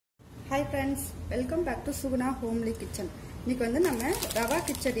Hi friends, welcome back to Suguna Homely Kitchen. இன்னைக்கு வந்து நம்ம ரவா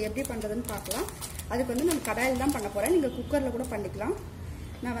கிச்சடி எப்படி பண்றதுன்னு பார்க்கலாம். அதுக்கு வந்து நம்ம கடாயில தான் பண்ண போறேன். நீங்க குக்கர்ல கூட பண்ணிக்கலாம்.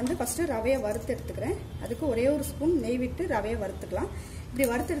 நான் வந்து ஃபர்ஸ்ட் ரவையை வறுத்து எடுத்துக்கிறேன். அதுக்கு ஒரே ஒரு ஸ்பூன் நெய் விட்டு ரவையை வறுத்துக்கலாம். இப்படி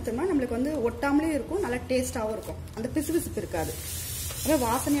வறுத்து எடுத்தோம்னா நமக்கு வந்து ஒட்டாமலே இருக்கும், நல்லா டேஸ்டாவும் இருக்கும். அந்த பிசுபிசுப்பு இருக்காது. ரொம்ப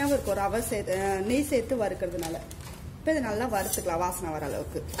வாசனையாவும் இருக்கும் ரவை நெய் சேர்த்து வறுக்கிறதுனால. இப்போ இதை நல்லா வறுத்துக்கலாம் வாசனை வர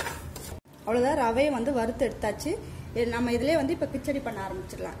அளவுக்கு. அவ்வளவுதான், ரவையை வந்து வறுத்து எடுத்தாச்சு. நம்ம இதுலயே வந்து இப்ப கிச்சடி பண்ண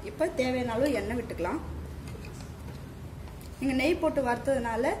ஆரம்பிச்சிடலாம். இப்ப தேவையான அளவு எண்ணெய் விட்டுக்கலாம். நீங்க நெய் போட்டு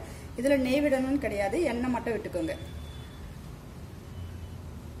வறுத்ததுனால இதுல நெய் விடணும்னு கிடையாது, எண்ணெய் மட்டும் விட்டுக்கோங்க.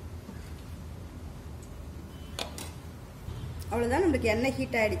 அவ்வளவுதான், நம்மளுக்கு எண்ணெய்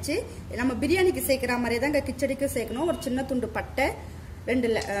ஹீட் ஆயிடுச்சு. நம்ம பிரியாணிக்கு சேர்க்கிற மாதிரியே தான் கிச்சடிக்கு சேர்க்கணும். ஒரு சின்ன துண்டு பட்டை,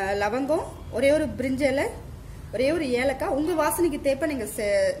 2 லவங்கம், ஒரே ஒரு பிரிஞ்சலை, ஒரே ஒரு ஏலக்காய், உங்க வாசனைக்கு தேப்ப நீங்க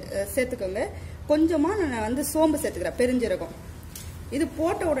சேர்த்துக்கோங்க. கொஞ்சமா நான் வந்து சோம்பு சேர்த்துக்கிறேன், பெருஞ்சீரகம். இது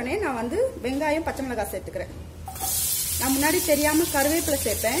போட்ட உடனே நான் வந்து வெங்காயம், பச்சை மிளகாய் சேர்த்துக்கிறேன். நான் முன்னாடி தெரியாம கருவேப்பிலை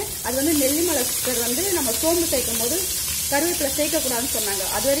சேர்ப்பேன். அது வந்து நெல்லி மிளகு வந்து நம்ம சோம்பு சேர்க்கும் போது கருவேப்பிலை சேர்க்க கூடாதுன்னு சொன்னாங்க.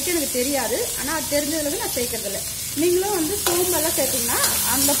 அது வரைக்கும் எனக்கு தெரியாது, ஆனா அது தெரிஞ்சதுல நான் சேர்க்கறது இல்லை. நீங்களும் வந்து சோம்பெல்லாம் சேர்த்தீங்கன்னா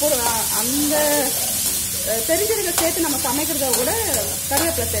அந்த பெருஞ்சீரகம் சேர்த்து நம்ம சமைக்கிறத கூட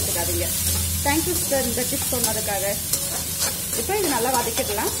கருவேப்பிலை சேர்த்துக்காதீங்க. தேங்க்யூ சார் இந்த டிப்ஸ் சொன்னதுக்காக. இப்போ இது நல்லா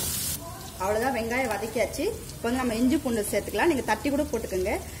வதக்கிடலாம். அவ்வளவுதான், வெங்காயம் வதக்கியாச்சு. இப்போ வந்து நம்ம இஞ்சி பூண்டு சேர்த்துக்கலாம். நீங்க தட்டி கூட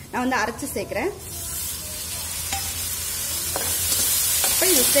போட்டுக்கோங்க, நான் வந்து அரைச்சு சேர்க்கிறேன். இப்போ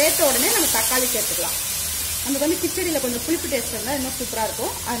இது சேர்த்த உடனே நம்ம தக்காளி சேர்த்துக்கலாம். நமக்கு வந்து கிச்சடியில் கொஞ்சம் புளிப்பு டேஸ்ட் இருந்தால் இன்னும் சூப்பராக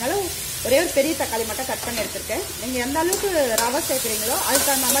இருக்கும். அதனால ஒரே ஒரு பெரிய தக்காளி மட்டும் கட் பண்ணி எடுத்துருக்கேன். நீங்கள் எந்த அளவுக்கு ரவை சேர்க்குறீங்களோ அதுக்கு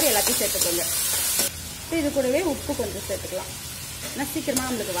தகுந்த மாதிரி எல்லாத்தையும் சேர்த்துக்கோங்க. இப்போ இது கூடவே உப்பு கொஞ்சம் சேர்த்துக்கலாம், ஏன்னா சீக்கிரமாக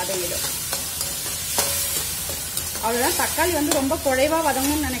நம்மளுக்கு வதங்கிடும். அவ்வளோதான், தக்காளி வந்து ரொம்ப குழைவா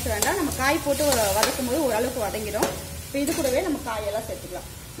வதங்கணும்னு நினைக்க வேண்டாம். நம்ம காய் போட்டு வதக்கும் போது ஓரளவுக்கு வதங்கிடும். இப்போ இது கூடவே நம்ம காயெல்லாம் சேர்த்துக்கலாம்.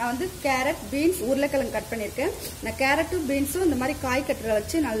 நான் வந்து கேரட், பீன்ஸ், உருளைக்கிழங்கு கட் பண்ணியிருக்கேன். நான் கேரட்டும் பீன்ஸும் இந்த மாதிரி காய் கட்டுற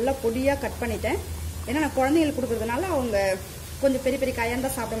வச்சு நல்லா பொடியாக கட் பண்ணிட்டேன். ஏன்னா நான் குழந்தைங்களுக்கு கொடுக்குறதுனால அவங்க கொஞ்சம் பெரிய பெரிய காயாக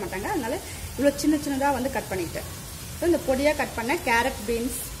இருந்தால் சாப்பிட மாட்டாங்க. அதனால இவ்வளோ சின்ன சின்னதாக வந்து கட் பண்ணிக்கிட்டேன். ஸோ இந்த பொடியாக கட் பண்ண கேரட்,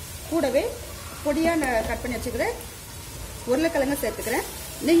 பீன்ஸ் கூடவே பொடியாக கட் பண்ணி வச்சுக்கிறேன் உருளைக்கிழங்கு சேர்த்துக்கிறேன்.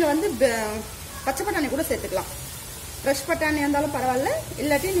 நீங்கள் வந்து பச்சை பட்டாணி கூட சேர்த்துக்கலாம். ஃப்ரெஷ் பட்டாணி இருந்தாலும் பரவாயில்ல,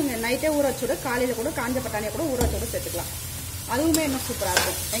 இல்லாட்டி நீங்கள் நைட்டே ஊற வச்சுட, காலையில் கூட காஞ்ச பட்டாணியை கூட ஊற வச்சுட சேர்த்துக்கலாம். அதுவுமே இன்னும் சூப்பராக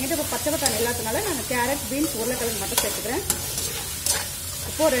இருக்கும். எங்கிட்ட இப்போ பச்சை பட்டாணி இல்லாததுனால நான் கேரட், பீன்ஸ், உருளைக்கிழங்கு மட்டும் சேர்த்துக்கிறேன்.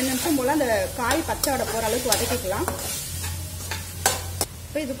 இப்போ 2 நிமிஷம் போல் அந்த காய் பச்சை வடை போகிற அளவுக்கு வதக்கிக்கலாம்.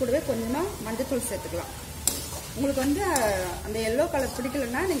 இப்போ இது கூடவே கொஞ்சமாக மஞ்சத்தூள் சேர்த்துக்கலாம். உங்களுக்கு வந்து அந்த எல்லோ கலர்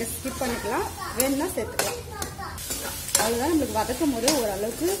பிடிக்கலன்னா நீங்கள் ஸ்கிப் பண்ணிக்கலாம், வேணும்னா சேர்த்துக்கலாம். அதுதான் நம்மளுக்கு வதக்கும் போது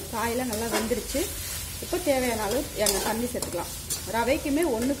ஓரளவுக்கு காயெல்லாம் நல்லா வெந்துருச்சு. இப்போ தேவையான அளவு தண்ணி சேர்த்துக்கலாம். ரவைக்குமே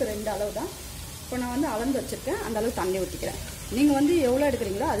 1க்கு 2 அளவு தான். இப்போ நான் வந்து அளந்து வச்சுருக்கேன், அந்த அளவு தண்ணி ஊற்றிக்கிறேன். நீங்கள் வந்து எவ்வளோ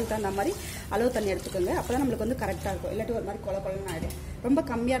எடுக்கிறீங்களோ அதுக்கு தகுந்த மாதிரி அளவு தண்ணி எடுத்துக்கோங்க. அப்போ தான் நம்மளுக்கு வந்து கரெக்டாக இருக்கும். இல்லாட்டி ஒரு மாதிரி கொலன்னு ஆகிடும். ரொம்ப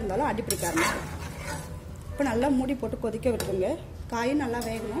கம்மியாக இருந்தாலும் அடிப்பிடிக்க ஆரம்பிக்கும். இப்போ நல்லா மூடி போட்டு கொதிக்க விட்டுருங்க. காயும் நல்லா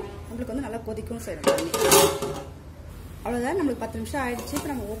வேகணும், நம்மளுக்கு வந்து நல்லா கொதிக்கவும் செய்யணும் தண்ணி. அவ்வளோதான், நம்மளுக்கு 10 நிமிஷம் ஆயிடுச்சு.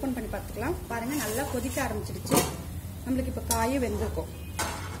 இப்போ நம்ம ஓப்பன் பண்ணி பார்த்துக்கலாம். பாருங்கள், நல்லா கொதிக்க ஆரம்பிச்சிடுச்சு. நம்மளுக்கு இப்போ காயும் வெந்திருக்கும்.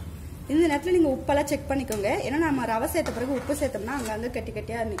 இந்த நேரத்தில் நீங்கள் உப்பெல்லாம் செக் பண்ணிக்கோங்க. ஏன்னா நம்ம ரவை சேர்த்த பிறகு உப்பு சேர்த்தோம்னா அங்கே வந்து கட்டி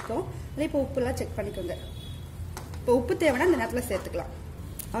கட்டியாக நிற்கும். அதே இப்போ உப்புலாம் செக் பண்ணிக்கோங்க. இப்போ உப்பு தேவைன்னா இந்த நேரத்தில் சேர்த்துக்கலாம்.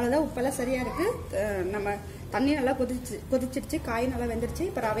 அவ்வளோதான், உப்பெல்லாம் சரியாக இருக்குது. நம்ம தண்ணி நல்லா கொதிச்சிடுச்சு, காய் நல்லா வெந்துருச்சு.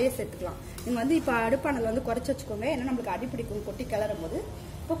 இப்போ ரவையை சேர்த்துக்கலாம். நீங்கள் வந்து இப்போ அடுப்பானதில் வந்து குறைச்சி வச்சுக்கோங்க, ஏன்னா நம்மளுக்கு அடி பிடிக்கும் கொட்டி கிளறும் போது.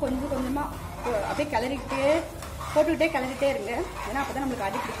 இப்போ கொஞ்சம் கொஞ்சமாக அப்படியே போட்டுக்கிட்டே கிளறிட்டே இருங்க, ஏன்னா அப்போ தான் நம்மளுக்கு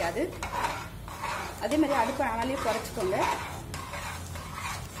அடி பிடிக்காது. அதே மாதிரி அடுப்பு ஆனாலையும் குறைச்சிக்கோங்க.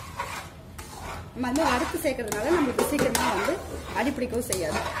 நம்ம வந்து வறுத்து சேர்க்கறதுனால நம்மளுக்கு சீக்கிரமா வந்து அடிப்பிடிக்கவும்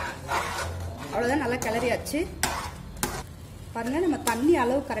செய்யாது. அவ்வளோதான், நல்லா கிளறியாச்சு. பாருங்க, நம்ம தண்ணி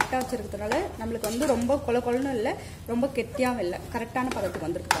அளவு கரெக்டாக வச்சிருக்கிறதுனால நம்மளுக்கு வந்து ரொம்ப கொலன்னு இல்லை, ரொம்ப கெட்டியாகவும் இல்லை, கரெக்டான பதத்துக்கு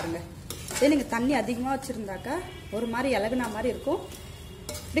வந்துருக்கு. பாருங்க, இதே நீங்கள் தண்ணி அதிகமாக வச்சுருந்தாக்கா ஒரு மாதிரி இலகுனா மாதிரி இருக்கும்.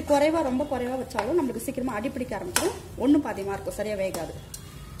 இப்படி ரொம்ப குறைவா வச்சாலும் நம்மளுக்கு சீக்கிரமா அடிப்பிடிக்க ஆரம்பிச்சிடும். ஒன்றும் பாதியமாக இருக்கும், சரியாக வேகாது.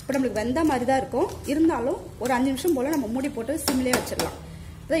 இப்போ நம்மளுக்கு வெந்த மாதிரி தான் இருக்கும். இருந்தாலும் ஒரு 5 நிமிஷம் போல் நம்ம மூடி போட்டு சிம்லேயே வச்சிடலாம்.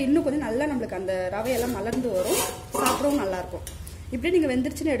 இன்னும் கொஞ்சம் நல்லா நம்மளுக்கு அந்த ரவையெல்லாம் மலர்ந்து வரும், சாப்பிடவும் நல்லாயிருக்கும். இப்படி நீங்கள்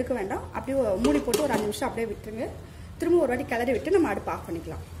வெந்துருச்சுன்னு எடுக்க வேண்டாம், அப்படியே மூடி போட்டு ஒரு 5 நிமிஷம் அப்படியே விட்டுருங்க. திரும்ப ஒரு வாட்டி கிளறி விட்டு நம்ம அடுப்பு ஆஃப்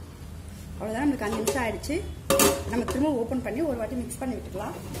பண்ணிக்கலாம். அவ்வளோதான், நம்மளுக்கு 5 நிமிஷம் ஆயிடுச்சு. நம்ம திரும்ப ஓப்பன் பண்ணி ஒரு வாட்டி மிக்ஸ் பண்ணி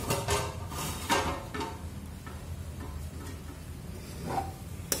விட்டுக்கலாம்.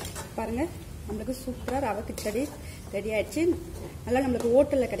 பாருங்க, நம்மளுக்கு சூப்பராக ரவை கிச்சடி ரெடி ஆயிடுச்சு. நல்லா நம்மளுக்கு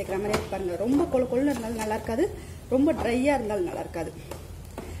ஹோட்டலில் கிடைக்கிற மாதிரி பாருங்க. ரொம்ப கொழுன்னு இருந்தாலும் நல்லா இருக்காது, ரொம்ப ட்ரையாக இருந்தாலும் நல்லா இருக்காது.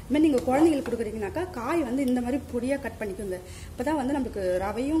 இதுமாதிரி நீங்கள் குழந்தைங்களுக்கு கொடுக்குறீங்கனாக்கா காய் வந்து இந்த மாதிரி பொடியாக கட் பண்ணிக்கோங்க. அப்போ தான் வந்து நம்மளுக்கு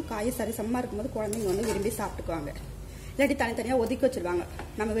ரவையும் காயும் சரிசமமாக இருக்கும்போது குழந்தைங்க வந்து விரும்பி சாப்பிட்டுக்குவாங்க. இல்லாட்டி தனித்தனியாக ஒதுக்கி வச்சுருவாங்க.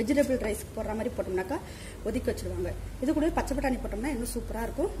 நம்ம வெஜிடபிள் ரைஸ்க்கு போடுற மாதிரி போட்டோம்னாக்கா ஒதுக்கி வச்சுருவாங்க. இது கூட பச்சை பட்டாணி போட்டோம்னா இன்னும் சூப்பராக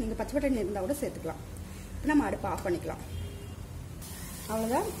இருக்கும். நீங்கள் பச்சை பட்டாணி இருந்தால் கூட சேர்த்துக்கலாம். இப்போ நம்ம அடுப்பை ஆஃப் பண்ணிக்கலாம்.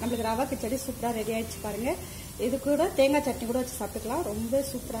 அவ்வளோதான், நம்மளுக்கு ரவா கிச்சடி சூப்பராக ரெடி ஆகிடுச்சு பாருங்கள். இது கூட தேங்காய் சட்னி கூட வச்சு சாப்பிட்டுக்கலாம். ரொம்ப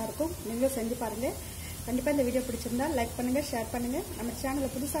சூப்பராக இருக்கும். நீங்களும் செஞ்சு பாருங்கள். கண்டிப்பாக இந்த வீடியோ பிடிச்சிருந்தா லைக் பண்ணுங்கள், ஷேர் பண்ணுங்கள். நம்ம சேனலை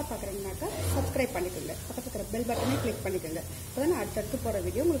புதுசாக பார்க்குறீங்கனாக்கா சப்ஸ்கிரைப் பண்ணிக்கோங்க. பக்கத்தில் இருக்கிற பெல் பட்டனே கிளிக் பண்ணிக்கோங்க. அப்போ தான் நான் அடுத்தடுத்து போகிற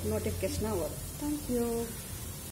வீடியோ உங்களுக்கு நோட்டிஃபிகேஷனாக வரும். தேங்க்யூ.